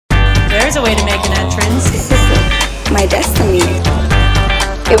there's a way to make an entrance. This is my destiny.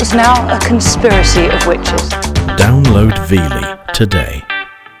 It was now a conspiracy of witches. Download Veely today.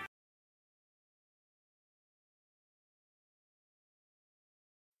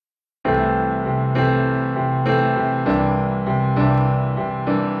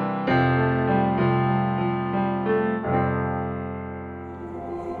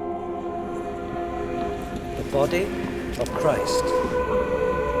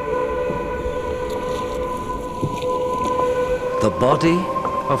 The body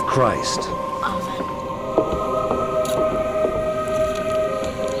of Christ.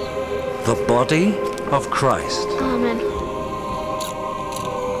 The body of Christ. Amen.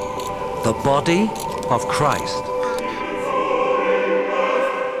 The body of Christ.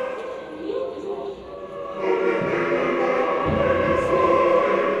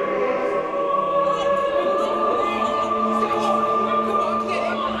 Amen.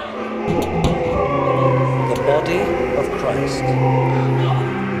 The body of Christ.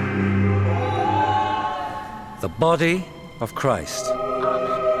 The body of Christ. The body of Christ.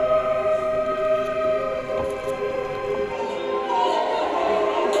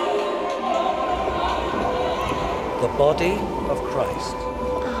 The body of Christ.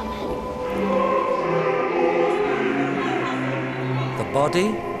 The body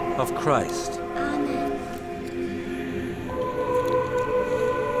of Christ.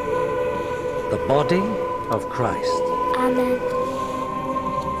 The body of Christ. Amen.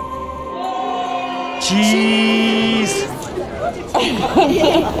 Cheese!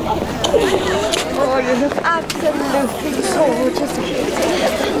 Oh, you look absolutely gorgeous.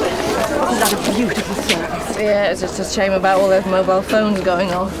 Isn't that a beautiful service? Yeah, it's just a shame about all those mobile phones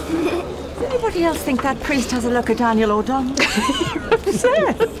going off. Does anybody else think that priest has a look at Daniel O'Donnell?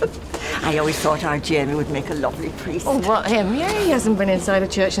 I always thought our Jamie would make a lovely priest. Oh, what, him? Yeah, he hasn't been inside a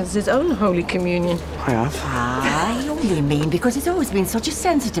church since his own Holy Communion. I have. I only mean because he's always been such a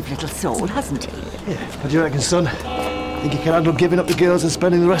sensitive little soul, hasn't he? Yeah. What do you reckon, son? Think you can handle giving up the girls and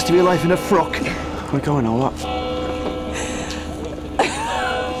spending the rest of your life in a frock? We're going on, what?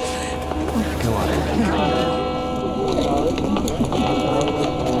 Go on.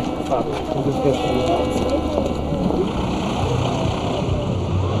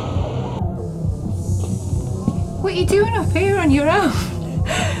 What are you doing up here on your own?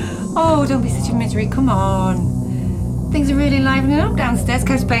 Oh, don't be such a misery, come on. Things are really livening up downstairs.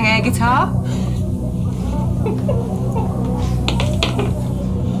 Co's playing air guitar.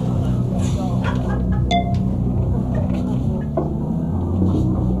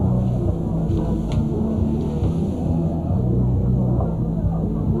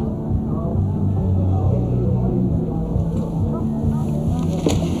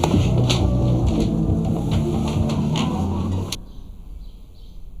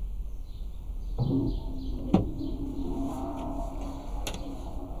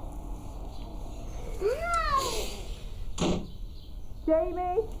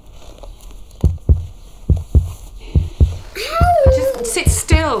 Just sit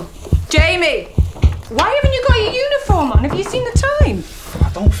still. Jamie! Why haven't you got your uniform on? Have you seen the time? I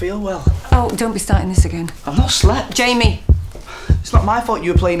don't feel well. Oh, don't be starting this again. I've not slept. Jamie! It's not my fault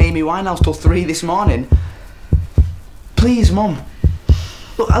you were playing Amy Winehouse till 3 this morning. Please, Mum.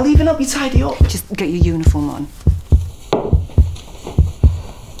 Look, I'll even help you tidy up. Just get your uniform on.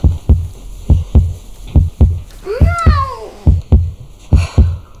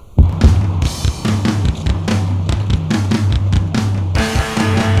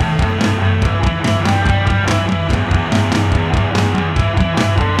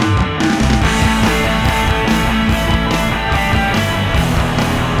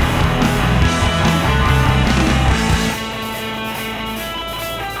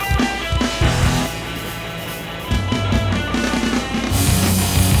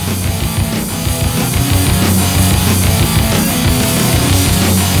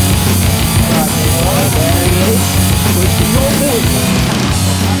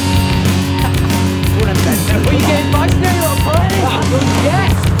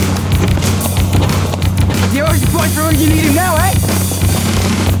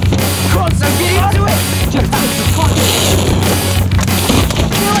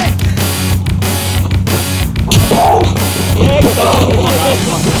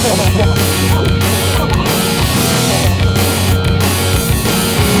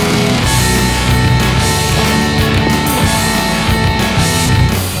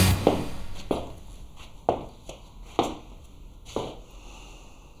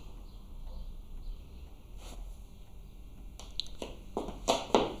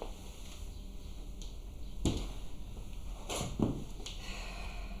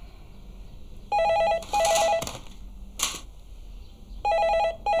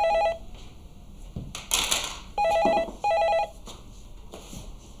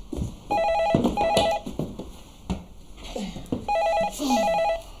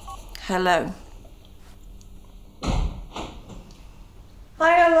 Hello. Hiya,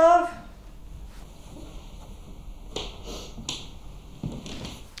 love.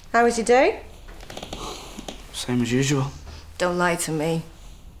 How was your day? Same as usual. Don't lie to me.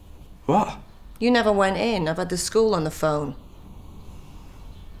 What? You never went in. I've had the school on the phone.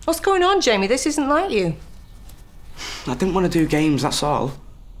 What's going on, Jamie? This isn't like you. I didn't want to do games, that's all.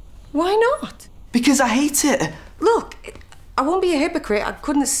 Why not? Because I hate it. Look, I won't be a hypocrite. I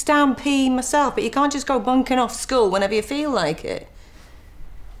couldn't stand peeing myself, but you can't just go bunking off school whenever you feel like it.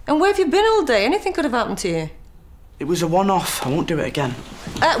 And where have you been all day? Anything could have happened to you. It was a one-off. I won't do it again.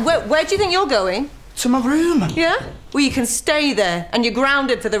 Where do you think you're going? To my room. Yeah? Well, you can stay there, and you're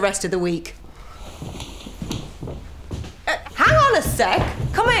grounded for the rest of the week. Hang on a sec.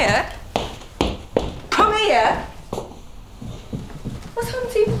 Come here. Come here. What's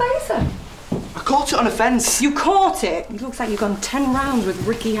happened to your blazer? I caught it on a fence. You caught it? It looks like you've gone 10 rounds with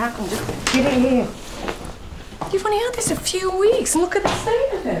Ricky Hatton. Just get it here. You've only had this a few weeks, and look at the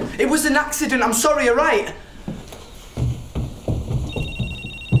state of him. It was an accident. I'm sorry, you're right.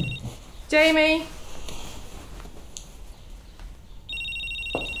 Jamie.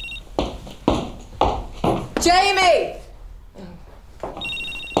 Jamie!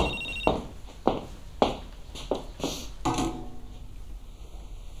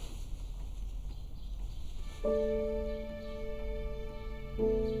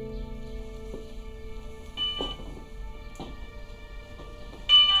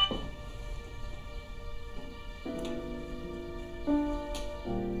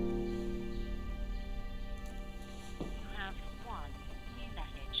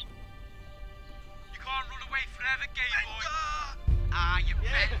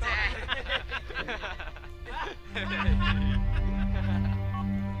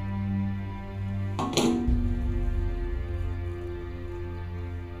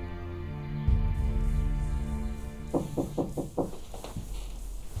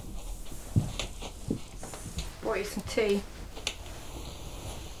 Brought you some tea.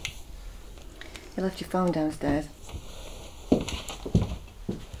 You left your phone downstairs.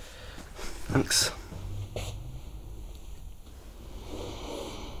 Thanks.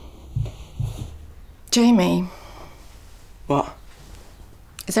 Jamie. What?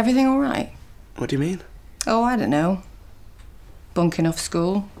 Is everything all right? What do you mean? Oh, I don't know. Bunking off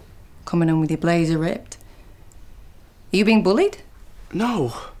school, coming home with your blazer ripped. Are you being bullied?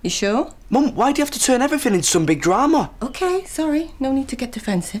 No. You sure? Mum, why do you have to turn everything into some big drama? Okay, sorry. No need to get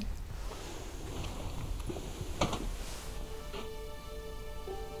defensive.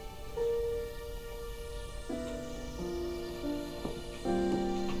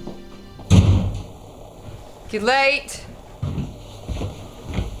 You're late.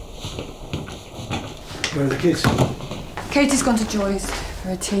 Where are the kids? Katie's gone to Joy's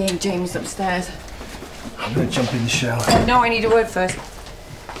for a tea and James upstairs. I'm going to jump in the shower. No, I need a word first.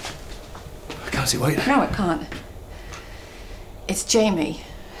 Can't it wait? No, it can't. It's Jamie.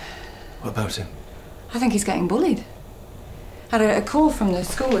 What about him? I think he's getting bullied. I had a call from the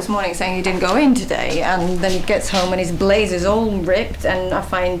school this morning saying he didn't go in today, and then he gets home and his blazer's all ripped, and I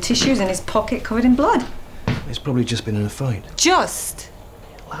find tissues in his pocket covered in blood. He's probably just been in a fight. Just?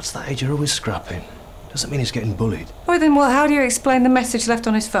 Lads that age are always scrapping. Doesn't mean he's getting bullied. Oh, then, well, how do you explain the message left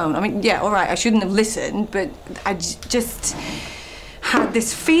on his phone? I mean, yeah, all right, I shouldn't have listened, but I just had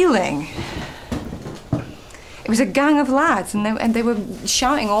this feeling. It was a gang of lads, and they were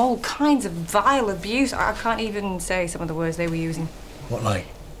shouting all kinds of vile abuse. I can't even say some of the words they were using. What, like?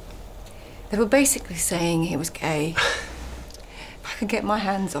 They were basically saying he was gay. If I could get my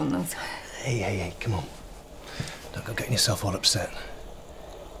hands on them. Hey, come on. Don't go getting yourself all upset.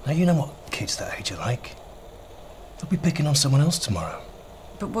 Now, you know what kids that age are like. They'll be picking on someone else tomorrow.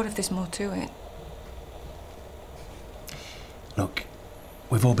 But what if there's more to it? Look,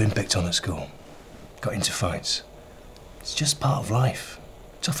 we've all been picked on at school. Got into fights. It's just part of life.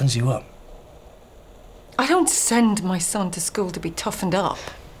 Toughens you up. I don't send my son to school to be toughened up.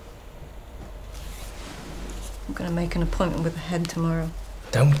 I'm going to make an appointment with the head tomorrow.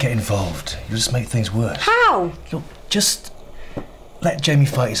 Don't get involved. You'll just make things worse. How? Look, just let Jamie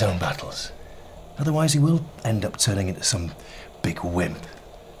fight his own battles. Otherwise, he will end up turning into some big wimp.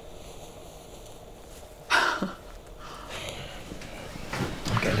 I'll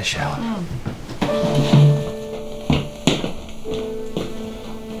get in the shower.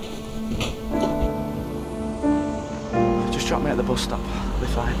 Just drop me at the bus stop. I'll be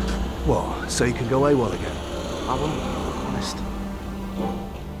fine. What? So you can go AWOL again? I won't, honest.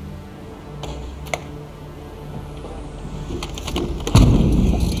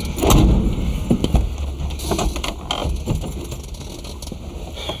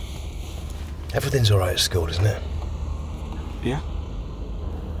 Everything's all right at school, isn't it? Yeah.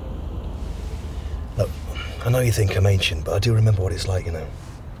 Look, I know you think I'm ancient, but I do remember what it's like, you know.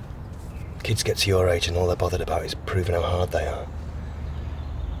 Kids get to your age and all they're bothered about is proving how hard they are.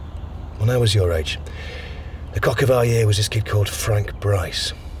 When I was your age, the cock of our year was this kid called Frank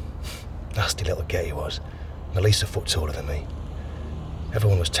Bryce. Nasty little git he was, and at least a foot taller than me.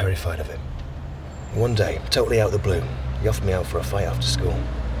 Everyone was terrified of him. And one day, totally out of the blue, he offered me out for a fight after school.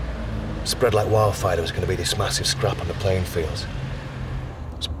 Spread like wildfire, there was going to be this massive scrap on the playing fields.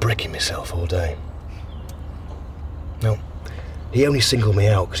 I was bricking myself all day. No, he only singled me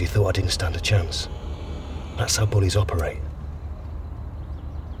out because he thought I didn't stand a chance. That's how bullies operate.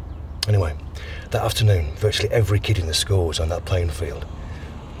 Anyway, that afternoon, virtually every kid in the school was on that playing field.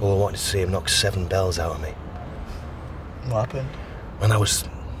 All I wanted to see him knock 7 bells out of me. What happened? And I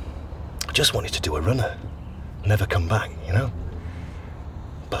just wanted to do a runner. Never come back, you know?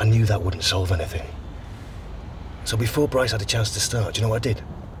 But I knew that wouldn't solve anything. So before Bryce had a chance to start, do you know what I did?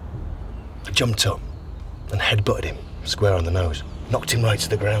 I jumped up and headbutted him square on the nose. Knocked him right to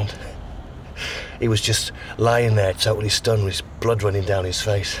the ground. He was just lying there, totally stunned, with his blood running down his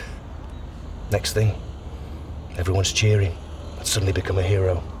face. Next thing, everyone's cheering. I'd suddenly become a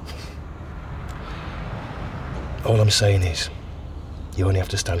hero. All I'm saying is, you only have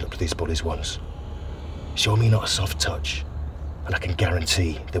to stand up to these bullies once. Show me not a soft touch, and I can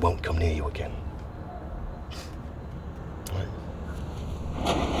guarantee they won't come near you again.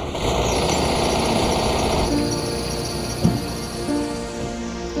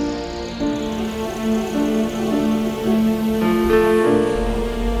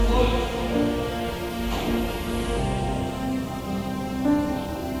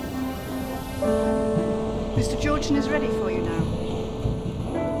 Mr. Georgian is ready for you now.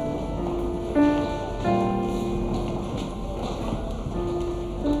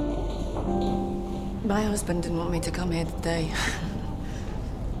 My husband didn't want me to come here today.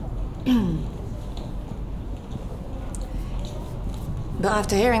 But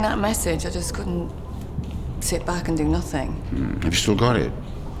after hearing that message, I just couldn't sit back and do nothing. Have you still got it?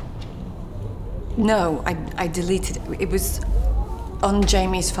 No, I deleted it. It was on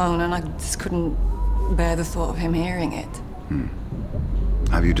Jamie's phone, and I just couldn't bear the thought of him hearing it.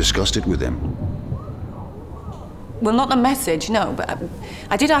 Have you discussed it with him? Well, not the message, no, but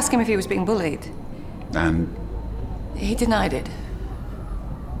I did ask him if he was being bullied. And? He denied it.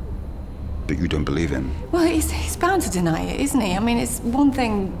 But you don't believe him? Well, he's bound to deny it, isn't he? I mean, it's one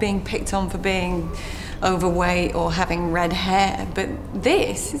thing being picked on for being overweight or having red hair, but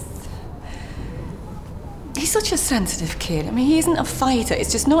this is... He's such a sensitive kid. I mean, he isn't a fighter.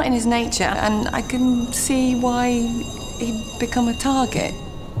 It's just not in his nature, and I can see why he'd become a target.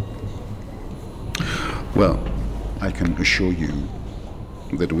 Well, I can assure you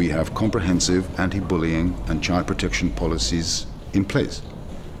that we have comprehensive anti-bullying and child protection policies in place.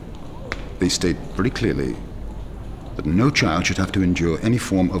 They state very clearly that no child should have to endure any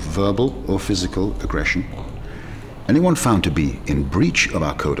form of verbal or physical aggression. Anyone found to be in breach of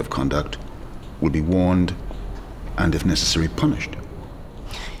our code of conduct will be warned and, if necessary, punished.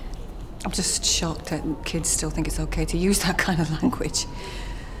 I'm just shocked that kids still think it's okay to use that kind of language.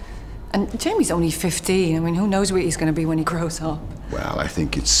 And Jamie's only 15. I mean, who knows where he's going to be when he grows up? Well, I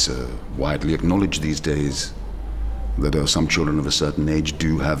think it's widely acknowledged these days that some children of a certain age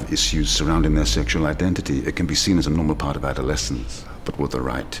do have issues surrounding their sexual identity. It can be seen as a normal part of adolescence, but with the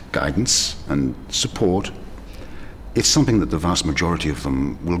right guidance and support, it's something that the vast majority of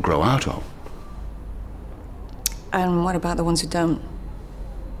them will grow out of. And what about the ones who don't?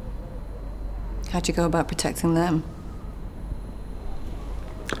 How'd you go about protecting them?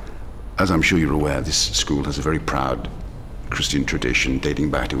 As I'm sure you're aware, this school has a very proud Christian tradition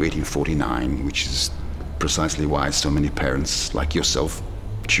dating back to 1849, which is precisely why so many parents, like yourself,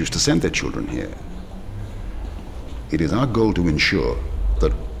 choose to send their children here. It is our goal to ensure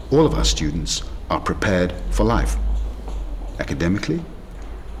that all of our students are prepared for life, academically,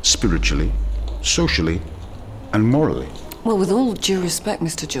 spiritually, socially, and morally. Well, with all due respect,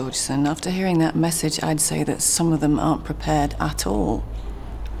 Mr. Georgeson, after hearing that message, I'd say that some of them aren't prepared at all.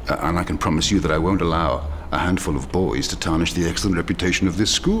 And I can promise you that I won't allow a handful of boys to tarnish the excellent reputation of this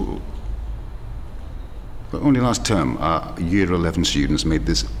school. But only last term, our Year 11 students made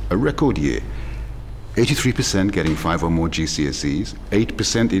this a record year. 83% getting 5 or more GCSEs,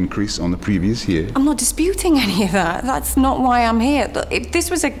 8% increase on the previous year. I'm not disputing any of that. That's not why I'm here. If this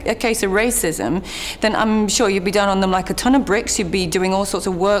was a case of racism, then I'm sure you'd be down on them like a ton of bricks. You'd be doing all sorts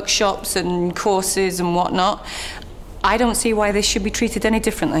of workshops and courses and whatnot. I don't see why this should be treated any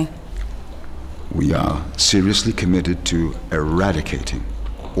differently. We are seriously committed to eradicating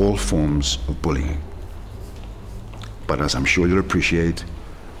all forms of bullying. But as I'm sure you'll appreciate,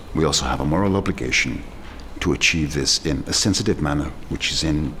 we also have a moral obligation to achieve this in a sensitive manner, which is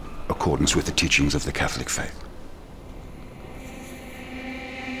in accordance with the teachings of the Catholic faith.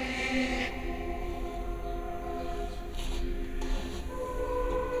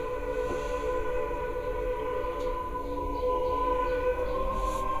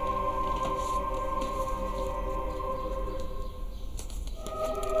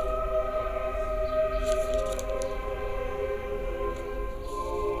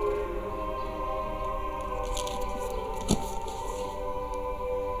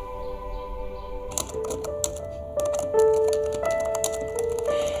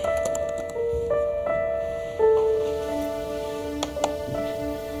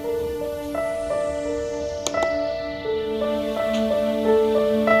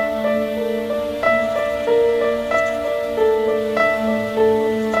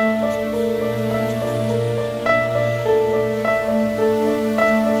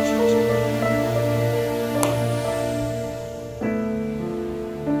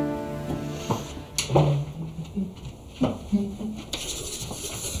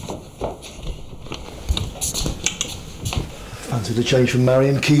 Fancied a change from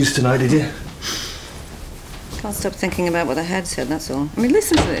Marion Keys tonight, did you? Can't stop thinking about what the head said, that's all. I mean,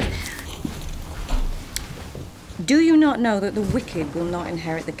 listen to this. Do you not know that the wicked will not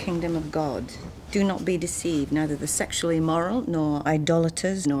inherit the kingdom of God? Do not be deceived, neither the sexually immoral, nor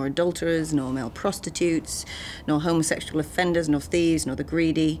idolaters, nor adulterers, nor male prostitutes, nor homosexual offenders, nor thieves, nor the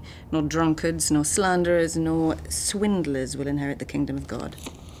greedy, nor drunkards, nor slanderers, nor swindlers will inherit the kingdom of God.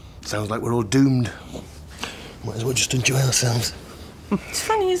 Sounds like we're all doomed. Might as well just enjoy ourselves. It's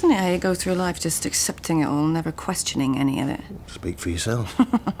funny, isn't it, how you go through life just accepting it all, never questioning any of it. Speak for yourself.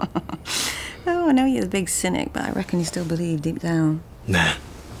 Oh, I know you're the big cynic, but I reckon you still believe deep down. Nah.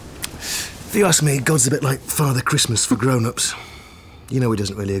 If you ask me, God's a bit like Father Christmas for grown-ups. You know he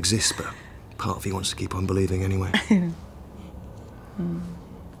doesn't really exist, but part of you wants to keep on believing anyway.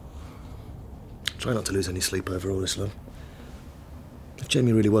 Try not to lose any sleep over all this, love. If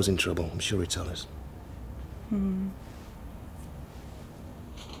Jamie really was in trouble, I'm sure he'd tell us.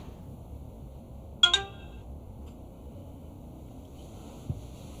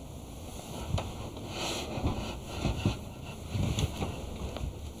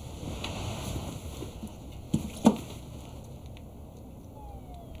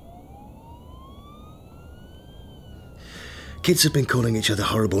 Kids have been calling each other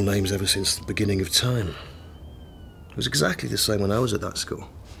horrible names ever since the beginning of time. It was exactly the same when I was at that school.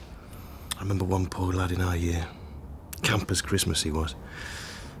 I remember one poor lad in our year. Campus Christmas he was.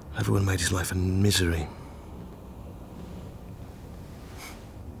 Everyone made his life a misery.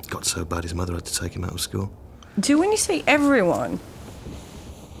 Got so bad his mother had to take him out of school. When you say everyone?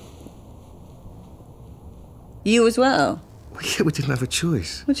 You as well? Well, yeah, we didn't have a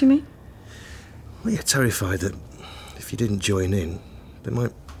choice. What do you mean? Well, you're terrified that if you didn't join in, they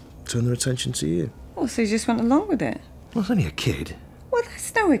might turn their attention to you. Oh, so you just went along with it? Well, I was only a kid. Well,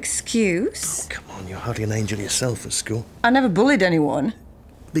 that's no excuse. Oh, come on, you're hardly an angel yourself at school. I never bullied anyone.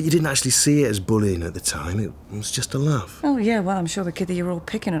 But you didn't actually see it as bullying at the time. It was just a laugh. Oh, yeah, well, I'm sure the kid that you were all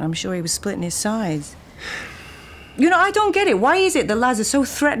picking at, I'm sure he was splitting his sides. You know, I don't get it. Why is it the lads are so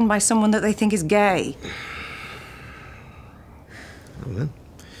threatened by someone that they think is gay? Oh, then.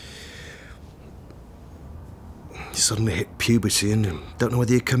 You suddenly hit puberty and don't know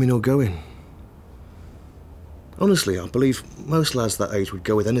whether you're coming or going. Honestly, I believe most lads that age would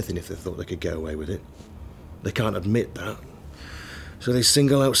go with anything if they thought they could get away with it. They can't admit that. So they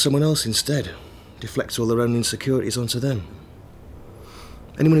single out someone else instead. Deflect all their own insecurities onto them.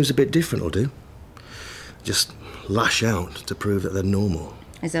 Anyone who's a bit different will do. Just lash out to prove that they're normal.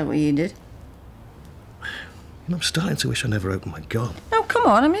 Is that what you did? You know, I'm starting to wish I never opened my gob. Oh, come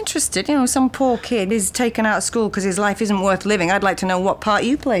on, I'm interested. You know, some poor kid is taken out of school because his life isn't worth living. I'd like to know what part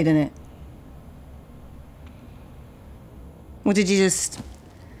you played in it. Or did you just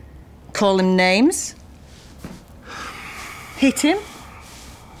call him names? Hit him?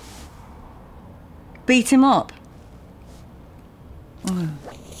 Beat him up?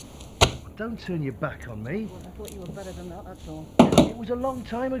 Don't turn your back on me. Well, I thought you were better than that, that's all. It was a long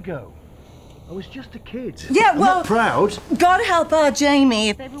time ago. I was just a kid. Yeah, I'm well... not proud. God help our Jamie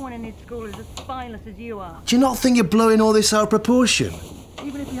if everyone in his school is as spineless as you are. Do you not think you're blowing all this out of proportion?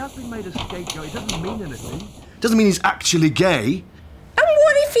 Even if he has been made a scapegoat, it doesn't mean anything. Doesn't mean he's actually gay. And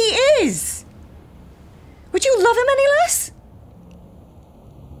what if he is? Would you love him any less?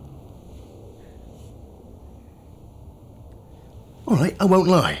 All right, I won't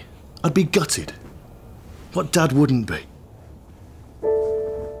lie. I'd be gutted. What dad wouldn't be?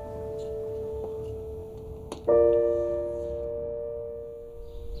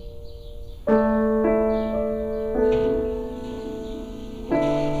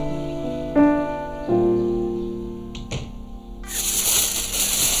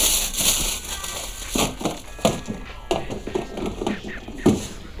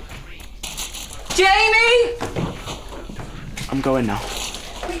 I'm going now.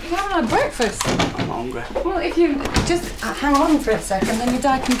 Wait, you haven't had breakfast. I'm not hungry. Well, if you just hang on for a second, then your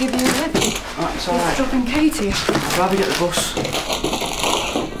dad can give you a lift. It's all right. Dropping Katie. I'd rather get the bus.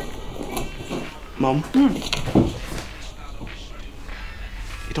 Mum?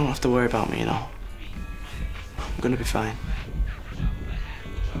 You don't have to worry about me, you know. I'm gonna be fine.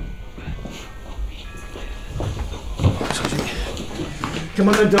 Come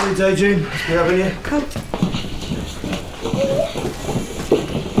on then, Dolly Daydream. Let's be having you. Come.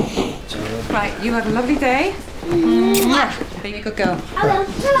 Right, you have a lovely day. Be a good girl. Hello.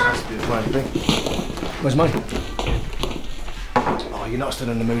 Where's mine? Oh, you're not still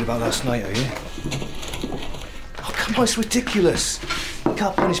in the mood about last night, are you? Oh, come on, it's ridiculous. You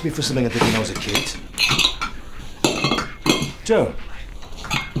can't punish me for something I did when I was a kid. Joe.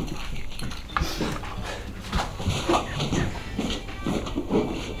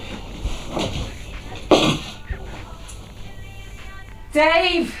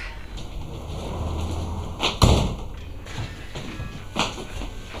 Dave!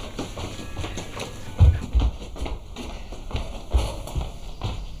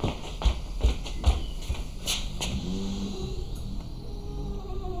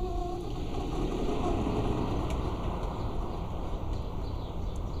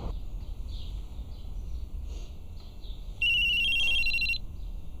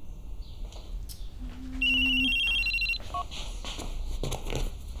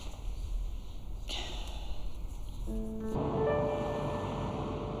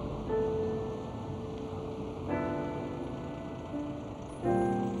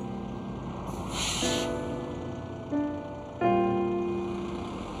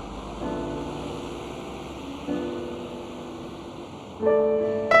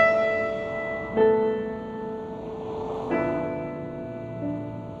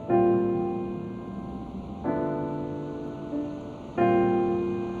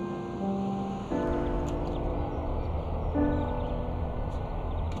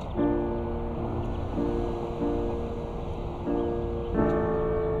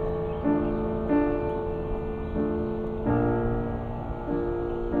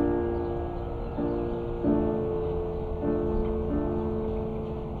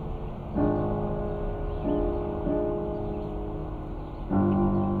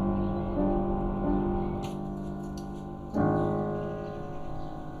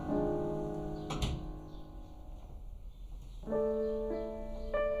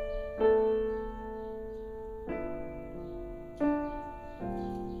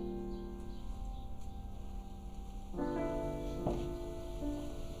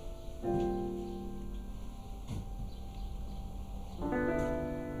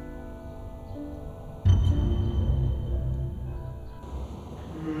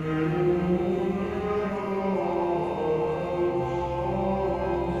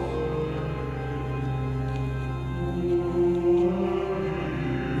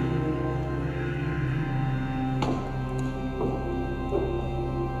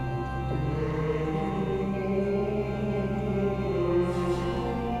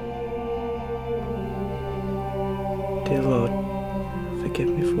 Dear Lord, forgive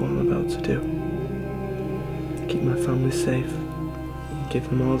me for what I'm about to do. Keep my family safe and give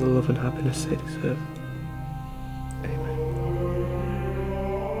them all the love and happiness they deserve.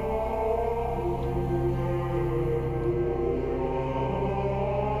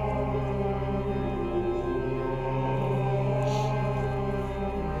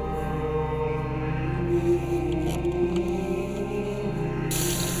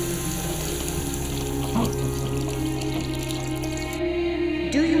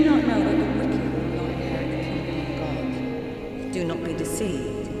 Do you not know that the wicked will not inherit the kingdom of God? Do not be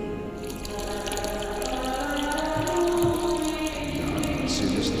deceived. We are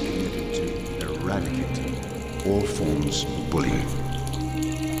seriously committed to eradicating all forms of bullying.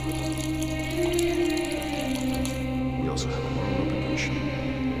 We also have a moral obligation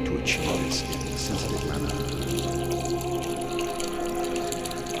to achieve this in a sensitive manner,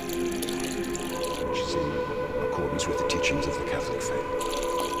 which is in accordance with the teachings of the Catholic faith.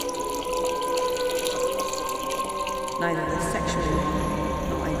 Neither the sexually immoral,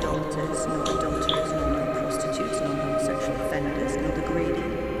 nor idolaters, nor adulterers, nor prostitutes, nor homosexual offenders, nor the greedy,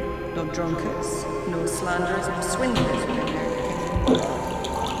 nor drunkards, nor slanderers, nor swindlers will inherit the kingdom of God.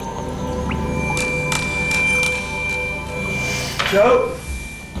 Joe!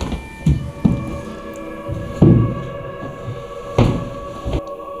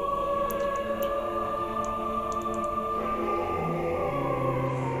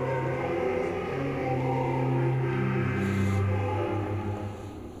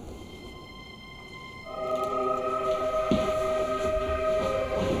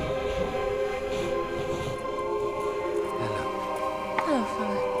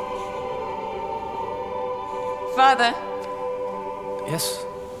 Father. Yes?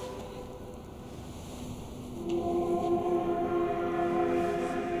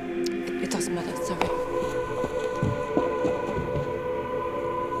 It doesn't matter, sorry.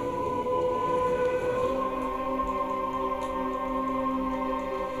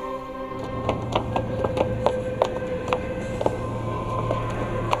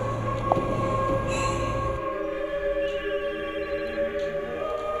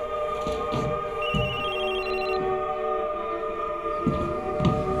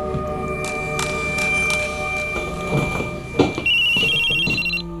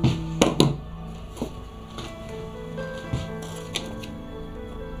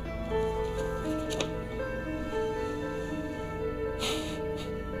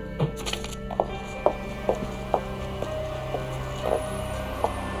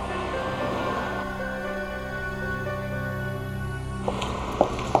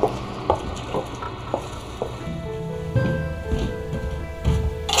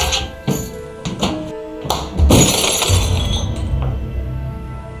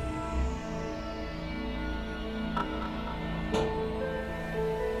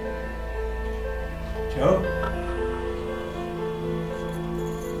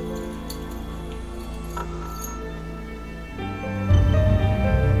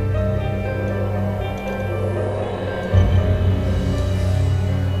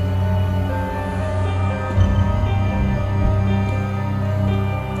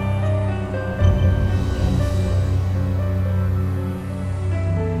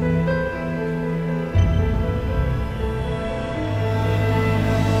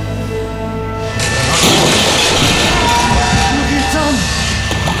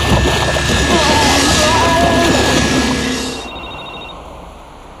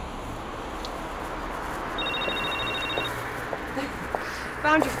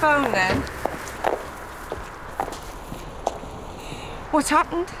 Found your phone then. What's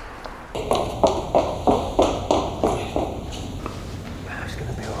happened? It's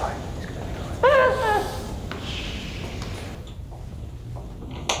gonna be alright. It's gonna be alright.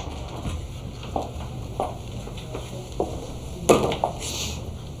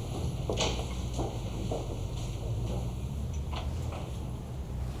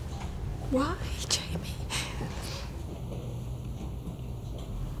 Why, Jamie?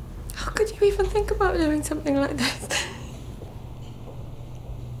 How could you even think about doing something like this?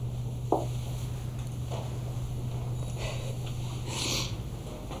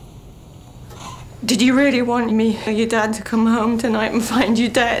 Did you really want me or your dad to come home tonight and find you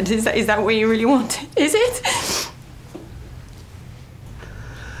dead? Is that what you really wanted? Is it?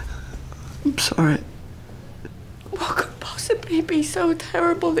 I'm sorry. What could possibly be so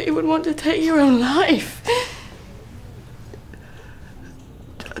terrible that you would want to take your own life?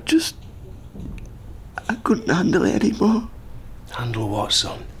 I couldn't handle it anymore. Handle what,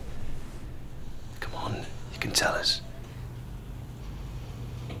 son? Come on, you can tell us.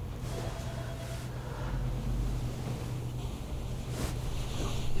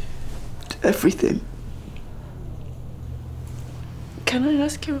 Everything. Can I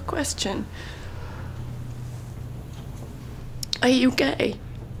ask you a question? Are you gay?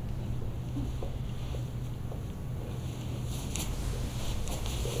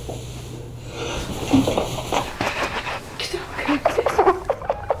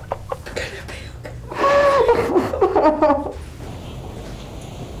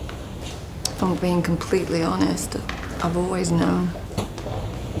 If I'm being completely honest, I've always known.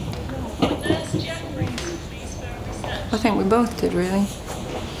 I think we both did, really.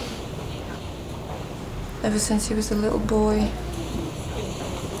 Ever since he was a little boy.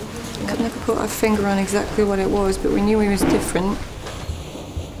 I could never put our finger on exactly what it was, but we knew he was different.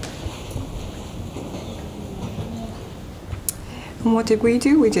 And what did we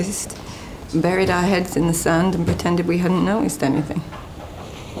do? We just buried our heads in the sand and pretended we hadn't noticed anything.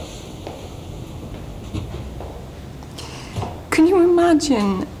 Can you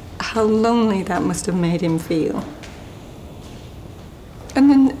imagine how lonely that must have made him feel? And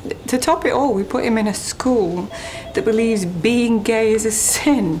then, to top it all, we put him in a school that believes being gay is a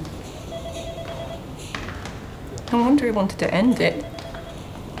sin. No wonder he wanted to end it.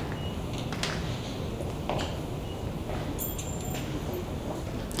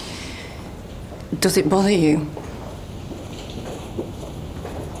 Does it bother you?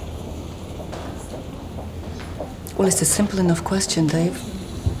 Well, it's a simple enough question, Dave.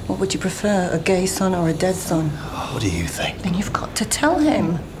 What would you prefer, a gay son or a dead son? What do you think? Then you've got to tell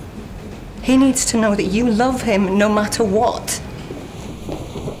him. He needs to know that you love him no matter what.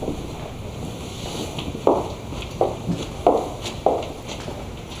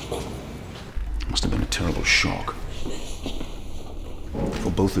 Must have been a terrible shock. For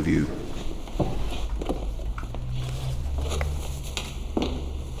both of you.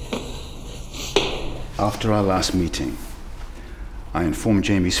 After our last meeting, I informed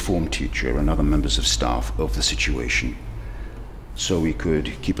Jamie's form teacher and other members of staff of the situation, so we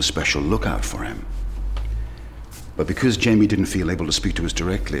could keep a special lookout for him. But because Jamie didn't feel able to speak to us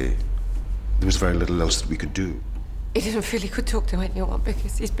directly, there was very little else that we could do. He didn't feel he could talk to anyone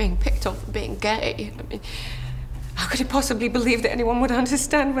because he's being picked on for being gay. I mean, how could he possibly believe that anyone would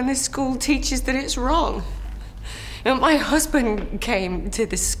understand when this school teaches that it's wrong? You know, my husband came to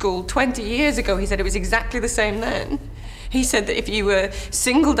this school 20 years ago. He said it was exactly the same then. He said that if you were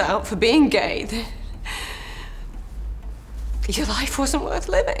singled out for being gay, then your life wasn't worth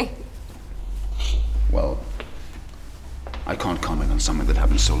living. Well, I can't comment on something that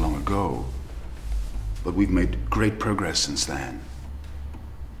happened so long ago, but we've made great progress since then.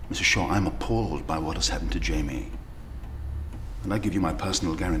 Mrs. Shaw, I'm appalled by what has happened to Jamie. And I give you my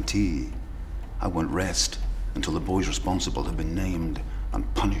personal guarantee, I won't rest until the boys responsible have been named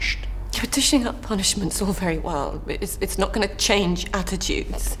and punished. You're dishing up punishments all very well, but it's not going to change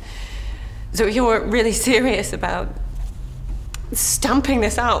attitudes. So if you're really serious about stamping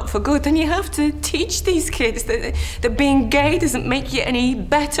this out for good, then you have to teach these kids that being gay doesn't make you any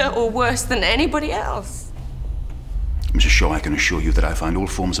better or worse than anybody else. Mrs. Shaw, I can assure you that I find all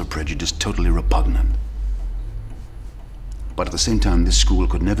forms of prejudice totally repugnant. But at the same time, this school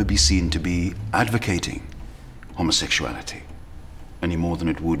could never be seen to be advocating homosexuality any more than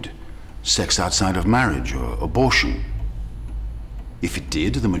it would sex outside of marriage or abortion. If it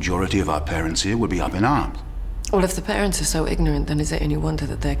did, the majority of our parents here would be up in arms. Well, if the parents are so ignorant, then is it any wonder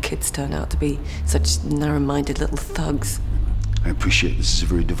that their kids turn out to be such narrow-minded little thugs? I appreciate this is a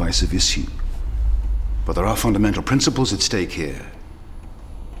very divisive issue, but there are fundamental principles at stake here.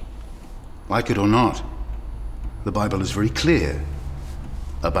 Like it or not, the Bible is very clear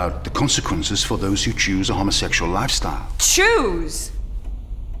about the consequences for those who choose a homosexual lifestyle. Choose?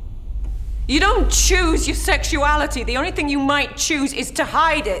 You don't choose your sexuality. The only thing you might choose is to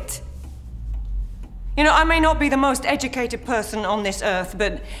hide it. You know, I may not be the most educated person on this earth,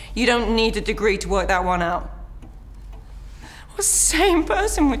 but you don't need a degree to work that one out. What sane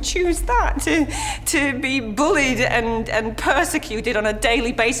person would choose that? To be bullied and persecuted on a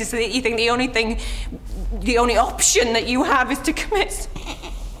daily basis so that you think the only option that you have is to commit.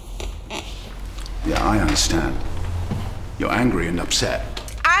 Yeah, I understand. You're angry and upset.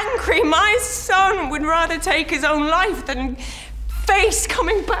 Angry? My son would rather take his own life than face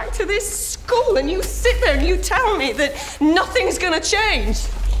coming back to this school, and you sit there and you tell me that nothing's gonna change.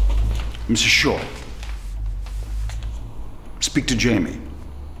 Mrs. Shaw, speak to Jamie.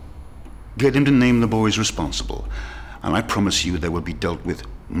 Get him to name the boys responsible, and I promise you they will be dealt with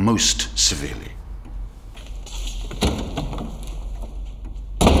most severely.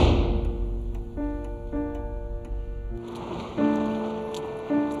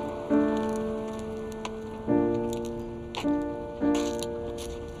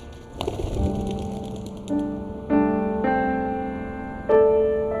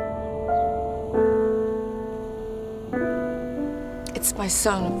 It's my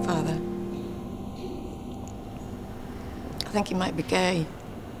son, Father. I think he might be gay.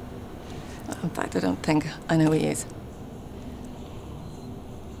 In fact, I don't think I know he is.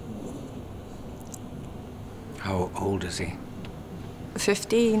 How old is he?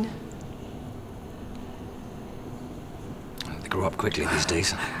 15. They grow up quickly these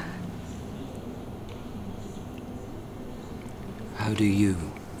days. How do you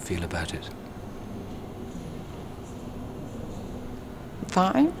feel about it?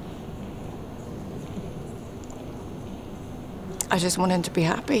 Fine. I just want him to be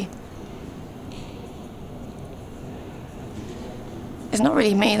happy. It's not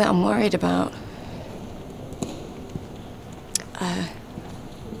really me that I'm worried about.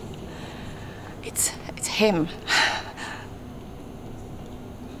 It's him.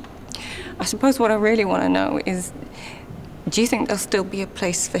 I suppose what I really want to know is, do you think there'll still be a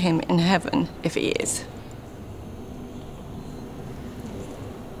place for him in heaven if he is?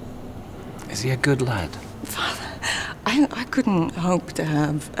 Is he a good lad? Father, I couldn't hope to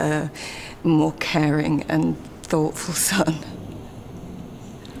have a more caring and thoughtful son.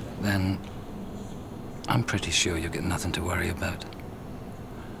 Then I'm pretty sure you've got nothing to worry about.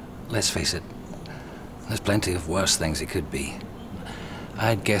 Let's face it, there's plenty of worse things he could be.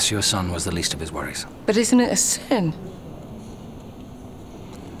 I'd guess your son was the least of his worries. But isn't it a sin?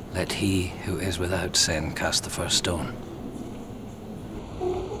 Let he who is without sin cast the first stone.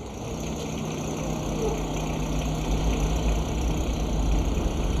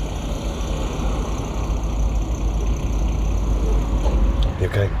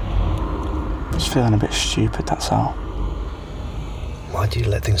 okay? Just feeling a bit stupid, that's all. Why do you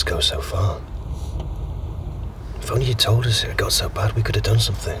let things go so far? If only you told us it had got so bad, we could have done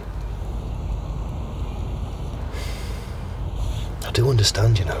something. I do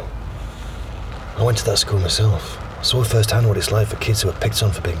understand, you know. I went to that school myself. I saw firsthand what it's like for kids who are picked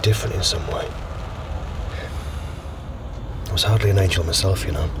on for being different in some way. I was hardly an angel myself,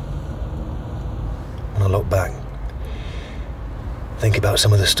 you know. When I look back, think about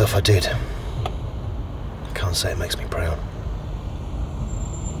some of the stuff I did, I can't say it makes me proud.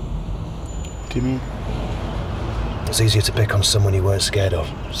 What do you mean? It's easier to pick on someone you weren't scared of,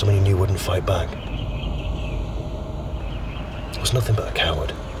 someone you knew wouldn't fight back. I was nothing but a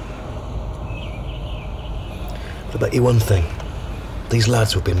coward. But I bet you one thing, these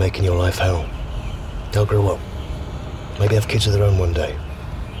lads who've been making your life hell, they'll grow up, maybe have kids of their own one day.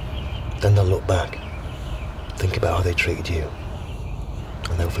 Then they'll look back, think about how they treated you,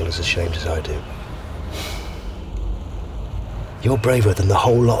 and they'll feel as ashamed as I do. You're braver than the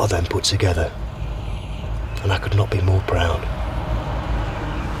whole lot of them put together, and I could not be more proud.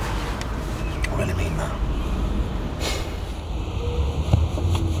 I really mean that.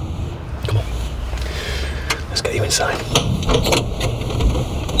 Come on, let's get you inside.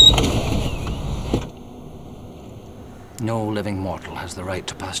 No living mortal has the right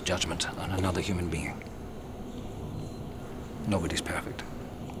to pass judgment on another human being. Nobody's perfect.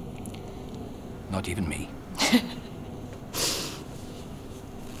 Not even me.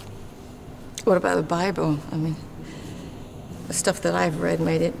 What about the Bible? I mean, the stuff that I've read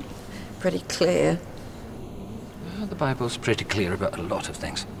made it pretty clear. Well, the Bible's pretty clear about a lot of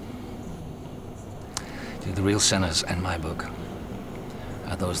things. See, the real sinners in my book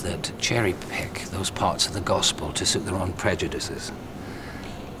are those that cherry-pick those parts of the gospel to suit their own prejudices.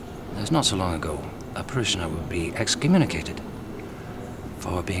 There's not so long ago, a parishioner would be excommunicated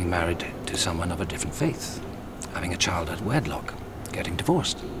for being married to someone of a different faith, having a child at wedlock, getting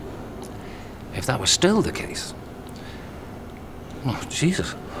divorced. If that was still the case, oh,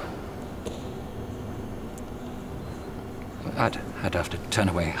 Jesus. I'd have to turn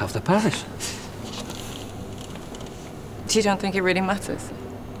away half the parish. You don't think it really matters?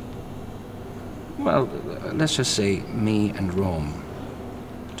 Well, let's just say me and Rome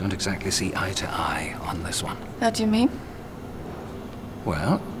don't exactly see eye to eye on this one. How do you mean?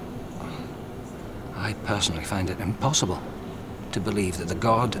 Well, I personally find it impossible to believe that the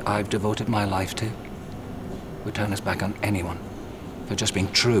God I've devoted my life to would turn his back on anyone for just being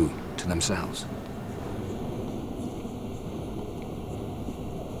true to themselves.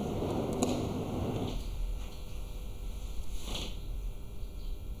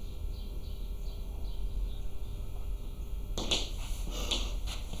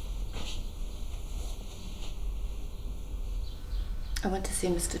 I went to see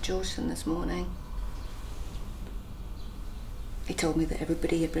Mr. Georgeson this morning. He told me that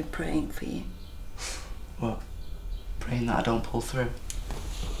everybody had been praying for you. What? Praying that I don't pull through?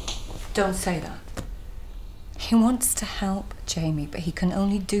 Don't say that. He wants to help Jamie, but he can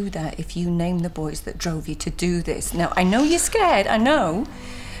only do that if you name the boys that drove you to do this. Now, I know you're scared, I know,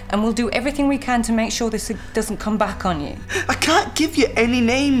 and we'll do everything we can to make sure this doesn't come back on you. I can't give you any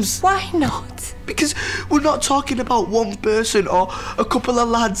names. Why not? Because we're not talking about one person or a couple of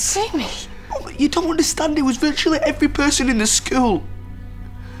lads. Jamie. You don't understand, it was virtually every person in the school.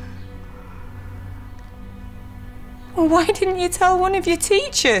 Well, why didn't you tell one of your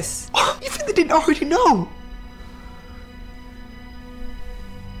teachers? You think they didn't already know?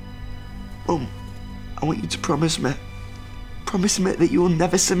 Mum, I want you to promise me that you will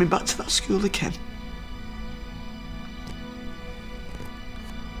never send me back to that school again.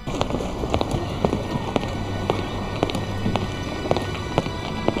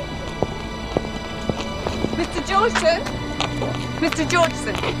 Mr.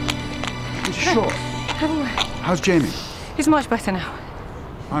 Georgeson! Sure. How's Jamie? He's much better now.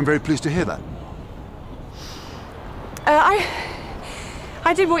 I'm very pleased to hear that.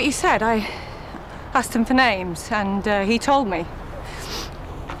 I did what you said. I asked him for names, and he told me.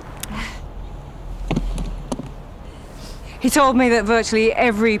 He told me that virtually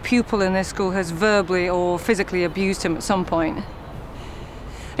every pupil in this school has verbally or physically abused him at some point.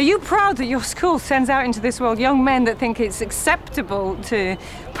 Are you proud that your school sends out into this world young men that think it's acceptable to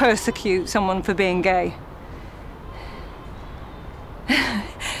persecute someone for being gay?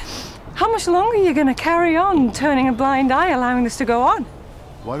 How much longer are you going to carry on turning a blind eye, allowing this to go on?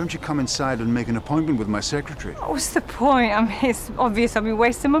 Why don't you come inside and make an appointment with my secretary? What's the point? I mean, it's obvious I've been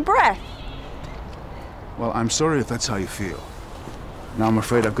wasting my breath. Well, I'm sorry if that's how you feel. Now I'm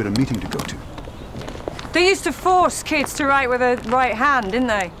afraid I've got a meeting to go to. They used to force kids to write with their right hand, didn't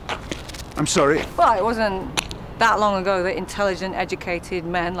they? I'm sorry. Well, it wasn't that long ago that intelligent, educated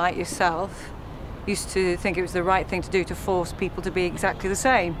men like yourself used to think it was the right thing to do to force people to be exactly the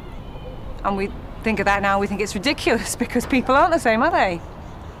same. And we think of that now, we think it's ridiculous because people aren't the same, are they?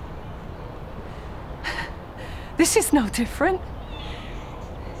 This is no different.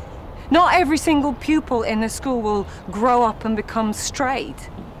 Not every single pupil in the school will grow up and become straight.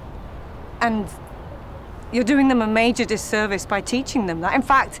 And you're doing them a major disservice by teaching them that. In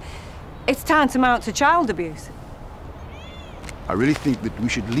fact, it's tantamount to child abuse. I really think that we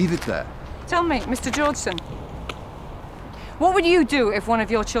should leave it there. Tell me, Mr. Georgeson, what would you do if one of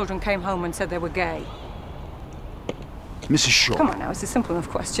your children came home and said they were gay? Mrs. Shaw. Come on now, it's a simple enough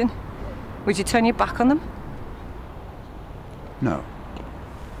question. Would you turn your back on them? No.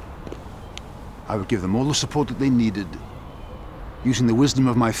 I would give them all the support that they needed, using the wisdom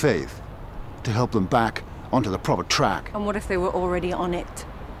of my faith to help them back onto the proper track. And what if they were already on it?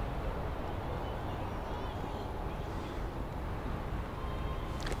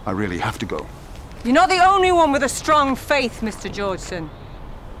 I really have to go. You're not the only one with a strong faith, Mr. Georgeson.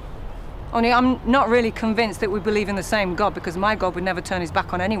 Only I'm not really convinced that we believe in the same God, because my God would never turn his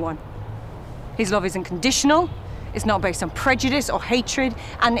back on anyone. His love isn't conditional, it's not based on prejudice or hatred,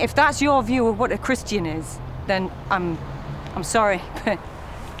 and if that's your view of what a Christian is, then I'm sorry, but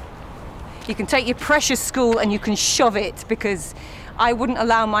you can take your precious school and you can shove it, because I wouldn't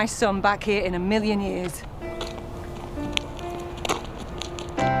allow my son back here in a million years.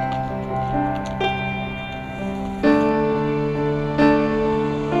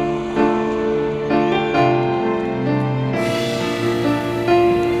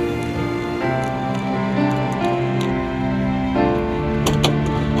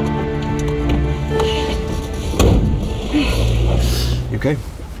 Okay?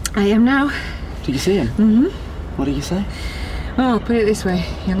 I am now. Did you see him? Mm-hmm. What did you say? Well, I'll put it this way.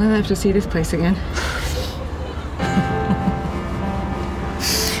 You'll never have to see this place again.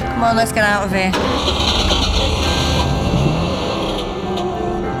 Come on, let's get out of here.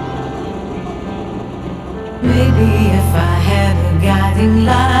 Maybe if I had a guiding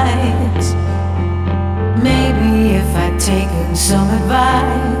light, maybe if I'd taken some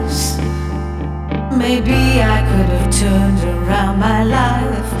advice, maybe I could have turned around my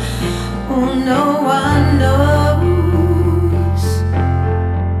life. Oh, no one knows.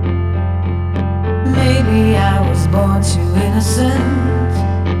 Maybe I was born too innocent.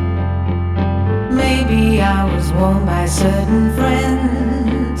 Maybe I was warned by certain friends.